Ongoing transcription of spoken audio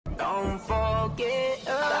Don't forget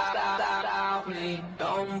about me.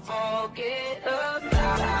 Don't forget about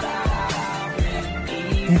me.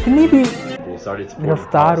 जितनी भी started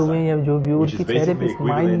गिरफ्तार हुए या जो भी उनके चेहरे पे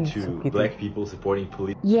smile black people supporting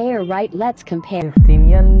police. Yeah, right. Let's compare.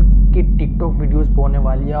 फिलिस्तीनियन की टिकटॉक वीडियोस पे होने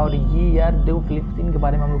वाली है। और ये यार देखो, फिलिस्तीन के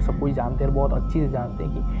बारे में हम लोग सब कुछ जानते हैं, बहुत अच्छी से जानते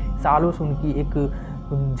हैं कि सालों से उनकी एक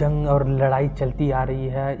जंग और लड़ाई चलती आ रही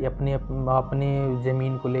है अपने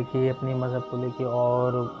ज़मीन को लेके, अपने मज़हब को लेके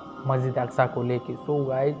और मस्जिद अक्सा को लेके। सो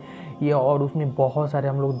गाइस ये, और उसमें बहुत सारे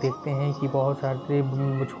हम लोग देखते हैं कि बहुत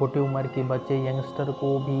सारे छोटे उम्र के बच्चे, यंगस्टर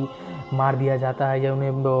को भी मार दिया जाता है या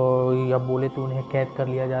उन्हें, या बोले तो उन्हें कैद कर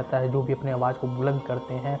लिया जाता है, जो भी अपने आवाज़ को बुलंद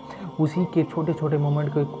करते हैं। उसी के छोटे छोटे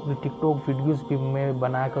मोमेंट को टिकटॉक वीडियोस भी में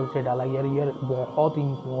बनाकर उसे डाला गया। यार बहुत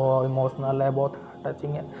इमोशनल है, बहुत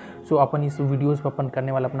टचिंग है। सो अपन इस वीडियोस पर अपन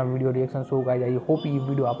करने वाला अपना video reaction. So guys I hope ये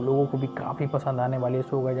वीडियो आप लोगों को भी काफ़ी पसंद आने वाली है।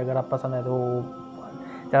 सो गाइस अगर आप पसंद है तो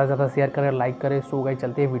ज़्यादा से ज़्यादा शेयर करें, लाइक करें। सो गाइस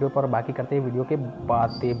चलते हैं वीडियो पर, बाकी करते हैं वीडियो के बाद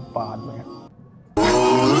में।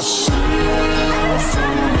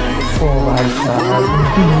 ओ भाई साहब,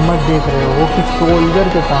 उनकी हिम्मत देख रहे हो कि सोल्जर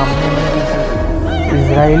के सामने,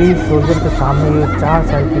 इजरायली सोल्जर के सामने ये 4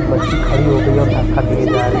 साल की बच्ची खड़ी हो गई और धक्का दिए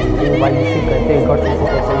जा रही है। ओ भाई इसे कहते हैं गट्स, इसे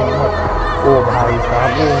कहते हैं हिम्मत। ओ भाई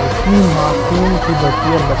साहब, वो इतनी मासूम सी बच्ची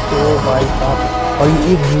और बच्चे, ओ भाई साहब। और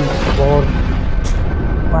ये भी और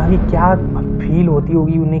भाई क्या फील होती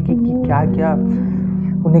होगी उन्हें कि क्या क्या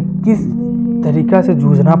उन्हें किस तरीक़ा से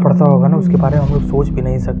जूझना पड़ता होगा ना, उसके बारे में हम लोग सोच भी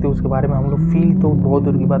नहीं सकते। उसके बारे में हम लोग फील तो बहुत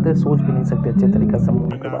दूर की बात है, सोच भी नहीं सकते अच्छे तरीक़े से हम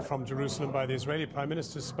लोग के बारे from Jerusalem by the Israeli Prime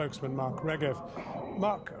Minister's spokesman Mark Regev.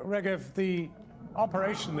 Mark Regev, the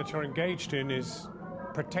operation that you're engaged in is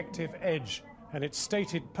Protective Edge, and its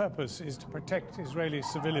stated purpose is to protect Israeli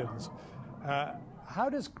civilians. How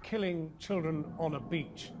does killing children on a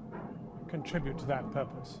beach contribute to that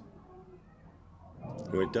purpose?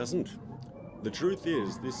 No, it doesn't. The truth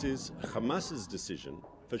is, this is Hamas's decision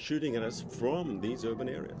for shooting at us from these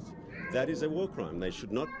urban areas. That is a war crime. They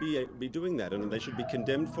should not be doing that, and they should be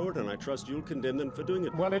condemned for it, and I trust you'll condemn them for doing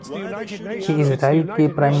it. Well, it's the United Nations. कि Israel के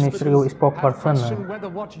prime minister के spoke person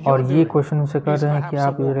है और ये question उनसे कर रहे हैं कि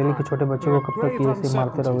आप इजराइली के छोटे बच्चों को कब तक ऐसे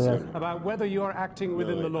मारते रहोगे? About whether you are acting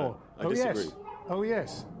within the law. I disagree. Oh yes.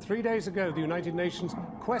 3 days ago, the United Nations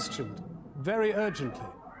questioned very urgently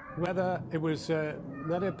whether it was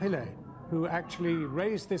Nadia Pillay who actually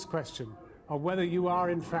raised this question of whether you are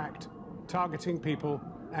in fact targeting people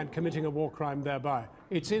and committing a war crime thereby.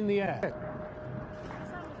 It's in the air.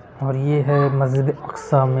 और ये है मस्जिद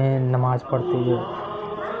अक्सा में नमाज पढ़ते हुए।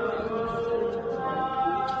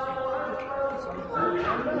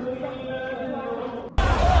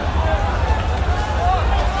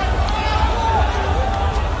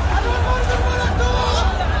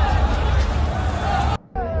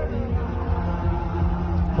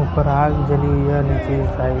 ऊपर आग जली हुई है, नीचे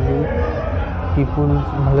इजरायली पीपुल,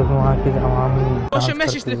 मतलब वहाँ के आवाम। What's your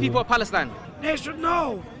message to the people of Palestine? They should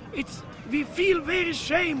know. We feel very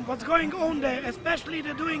shame what's going on there, especially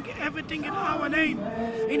they're doing everything in our name,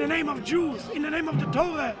 in the name of Jews, in the name of the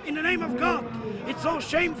Torah, in the name of God. It's so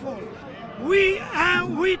shameful. We are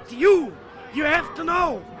with you. You have to know.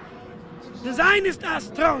 The Zionists are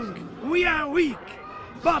strong. We are weak.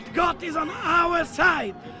 But God is on our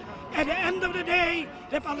side. At the end of the day,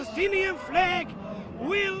 the Palestinian flag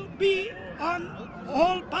will be on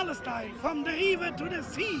all Palestine, from the river to the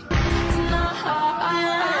sea.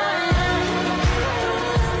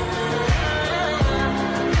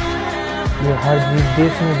 ये हर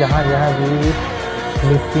देश में जहाँ भी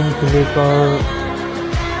फिलिस्तीन को लेकर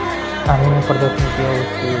army ने प्रदर्शन किया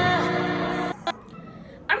उसके।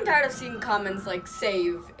 I'm tired of seeing comments like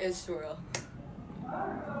 "Save Israel."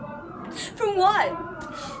 From what?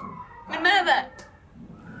 من ماذا؟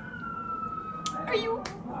 Are you?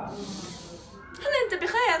 هل أنت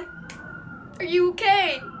بخير? Are you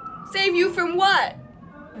okay? Save you from what?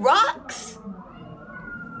 Rocks?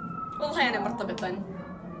 والله أنا مرتبطا.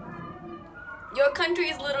 Your country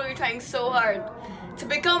is literally trying so hard to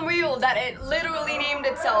become real that it literally named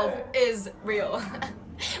itself is real.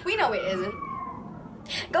 We know it isn't.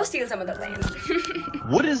 Go steal some of the land.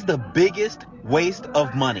 What is the biggest waste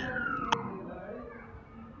of money?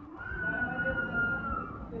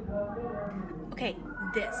 Okay,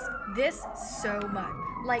 this so much.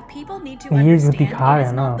 Like, people need to ये जो understand दिखा it है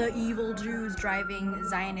is ना, not the evil Jews driving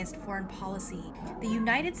Zionist foreign policy. The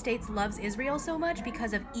United States loves Israel so much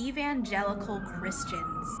because of evangelical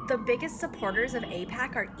Christians. The biggest supporters of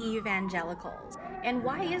AIPAC are evangelicals. And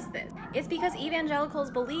why is this? It's because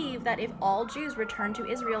evangelicals believe that if all Jews return to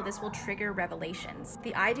Israel, this will trigger revelations.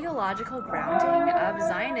 The ideological grounding of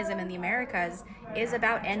Zionism in the Americas is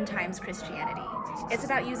about end times Christianity. It's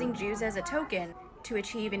about using Jews as a token to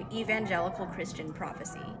achieve an evangelical Christian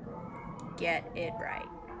prophecy. Get it right.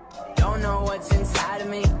 Don't know what's inside of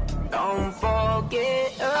me. Don't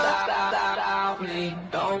forget about me.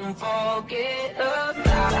 Don't forget about me.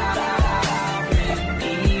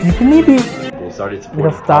 जितनी भी started supporting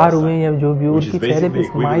गिरफ्तार हुए या जो भी, which is उनके चेहरे पे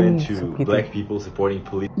basically स्माइल equivalent to सबकी black थी। people supporting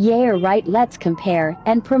police. Yeah, right. Let's compare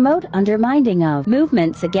and promote undermining of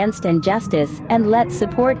movements against injustice, and let's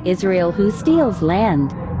support Israel, who steals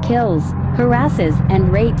land, kills, harasses,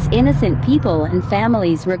 and rapes innocent people and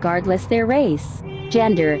families regardless their race,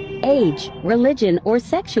 gender, age, religion, or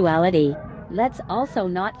sexuality. Let's also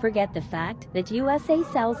not forget the fact that USA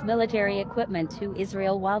sells military equipment to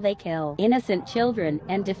Israel while they kill innocent children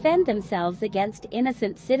and defend themselves against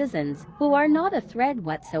innocent citizens who are not a threat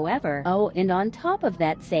whatsoever. Oh, and on top of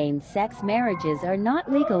that, same-sex marriages are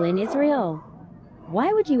not legal in Israel.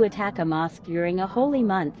 Why would you attack a mosque during a holy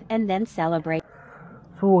month and then celebrate?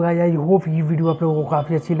 So guys, I hope ये video आप लोगों को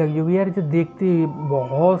काफ़ी अच्छी लगी होगी यार। जो देखते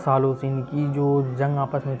बहुत सालों से इनकी जो जंग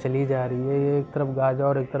आपस में चली जा रही है, एक तरफ गाजा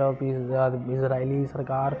और एक तरफ इजरायली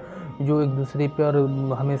सरकार जो एक दूसरे पर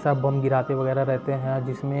हमेशा बम गिराते वगैरह रहते हैं,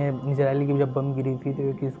 जिसमें इजरायली की जब बम गिरी थी तो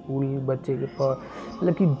एक स्कूल बच्चे के पर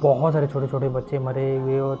मतलब कि बहुत सारे छोटे छोटे बच्चे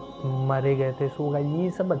मरे गए थे। सो गाइस, ये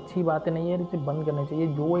सब अच्छी बातें नहीं है, इसे बंद करना चाहिए।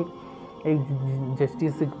 जो एक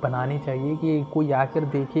जस्टिस बनानी चाहिए कि कोई आकर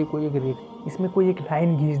देखे, कोई इसमें कोई एक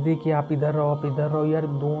लाइन खींच दे कि आप इधर रहो, आप इधर रहो। यार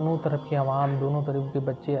दोनों तरफ के आवाम, दोनों तरफ के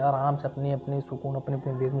बच्चे आराम से अपने अपने सुकून, अपने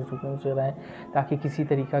अपने देश में सुकून से रहें, ताकि किसी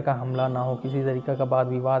तरीक़ा का हमला ना हो, किसी तरीक़ा का वाद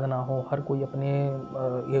विवाद ना हो। हर कोई अपने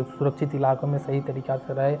सुरक्षित इलाकों में सही तरीक़ा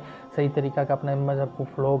से रहे, सही तरीक़ा का अपने मज़हब को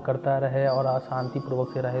फॉलो करता रहे और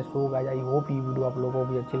शांतिपूर्वक से रहे। सो गाइस, आई होप ये वीडियो आप लोगों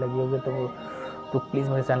को भी अच्छी लगी होगी। तो प्लीज़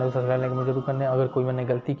मेरे चैनल को सब्सक्राइब करने जरूर करने। अगर कोई मैंने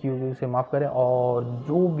गलती की होगी उसे माफ़ करें, और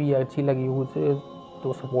जो भी अच्छी लगी हो उसे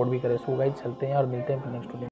तो सपोर्ट भी करें। सो गाइस, चलते हैं और मिलते हैं नेक्स्ट वीडियो।